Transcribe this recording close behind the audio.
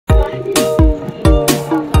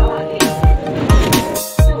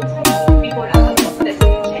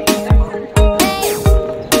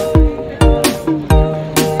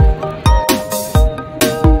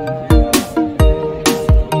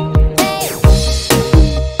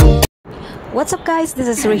What's up guys,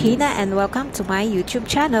 this is Regina and welcome to my YouTube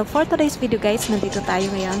channel. For today's video guys, nandito tayo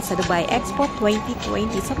ngayon sa Dubai Expo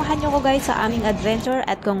 2020. Samahan nyo ko guys sa aming adventure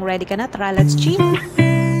at kung ready ka na, tara let's chill!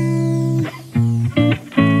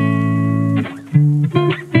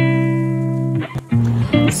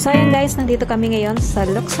 So yun guys, nandito kami ngayon sa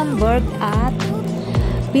Luxembourg at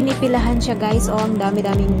pinipilahan siya guys. Oh, ang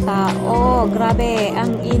dami-daming tao. Grabe,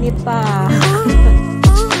 ang init pa.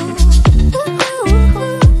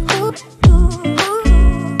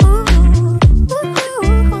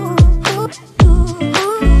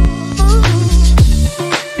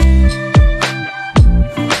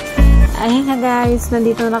 Ayun nga guys,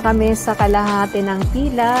 nandito na kami sa kalahati ng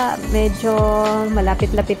pila. Medyo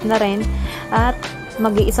malapit-lapit na rin. At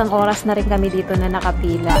mag-iisang oras na rin kami dito na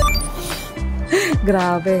nakapila.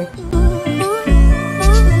 Grabe.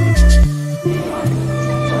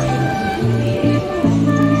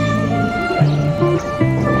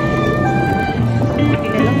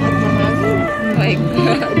 Pinalang at mahangin. Oh my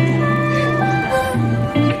God.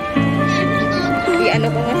 I-ano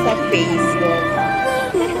ko nga sa Facebook.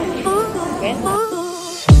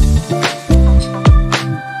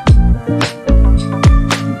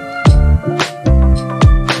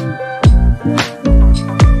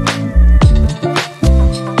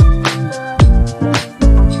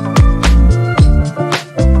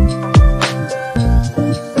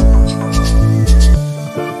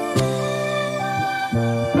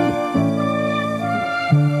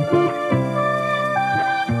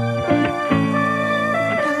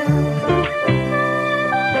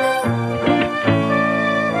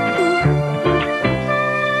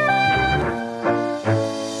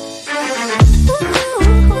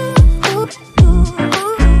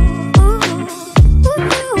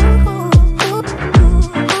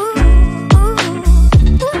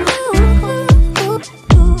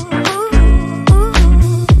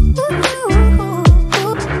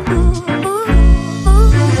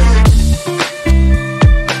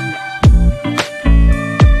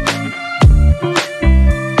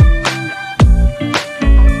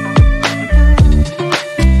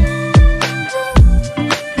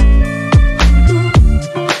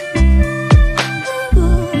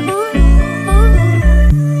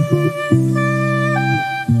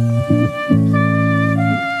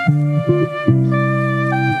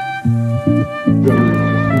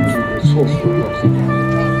 Resourceful Luxembourg.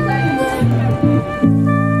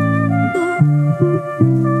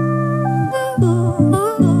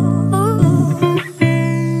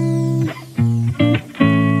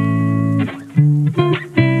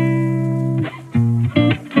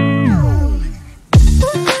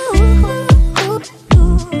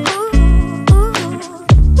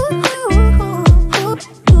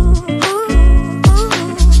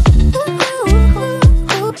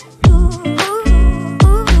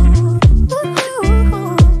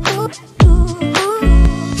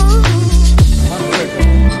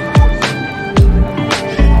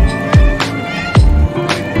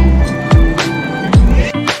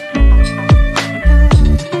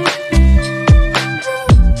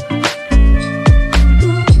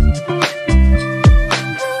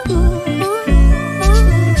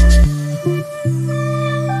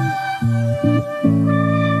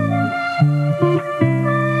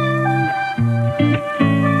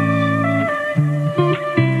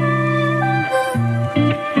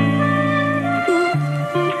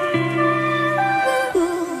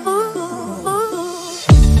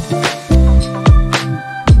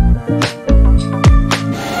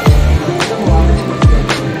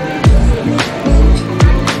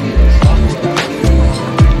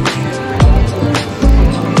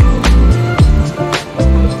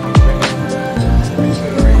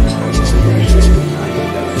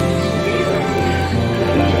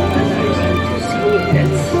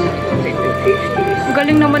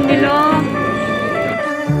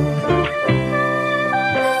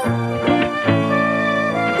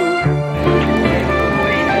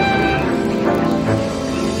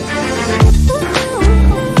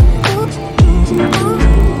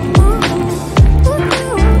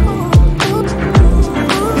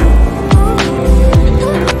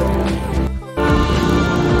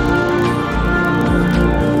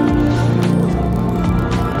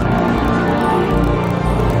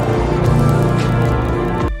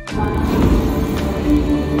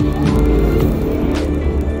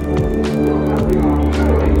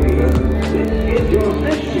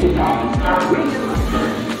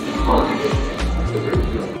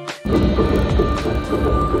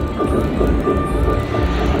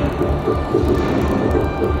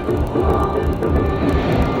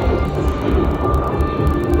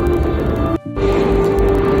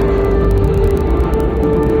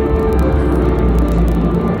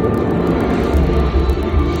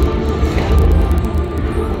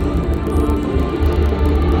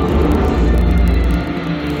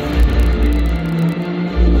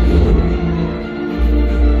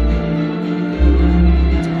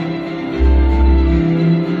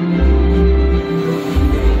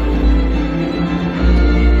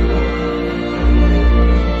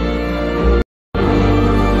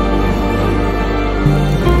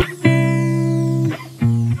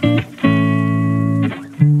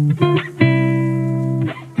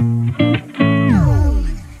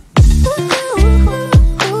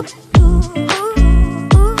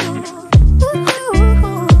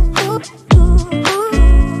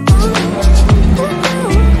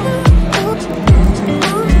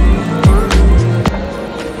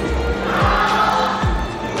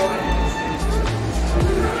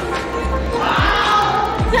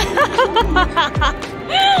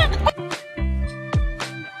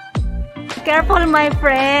 Careful, my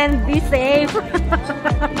friend. Be safe.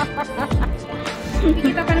 Hindi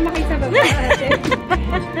kita pa naman kayo sa baba.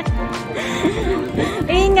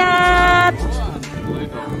 Ingat!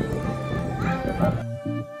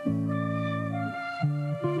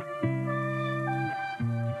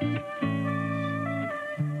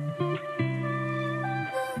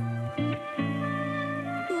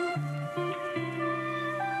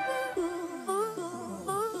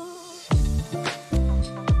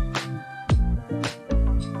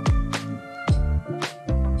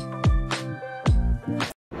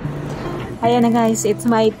 Ayan na guys, it's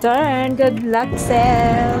my turn. Good luck,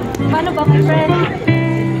 Sel. Paano ba, my friend?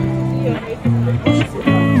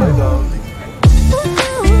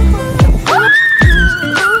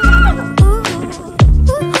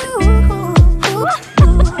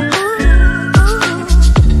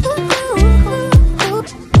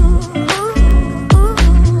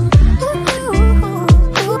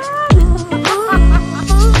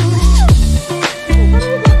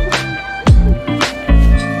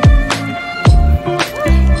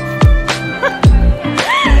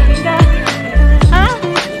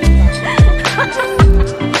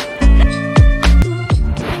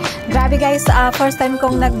 Guys, first time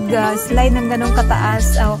kong nag-slide ng ganong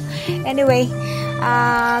kataas. Anyway,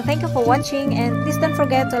 thank you for watching and please don't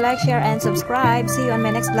forget to like, share, and subscribe. See you on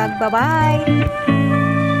my next vlog. Bye-bye!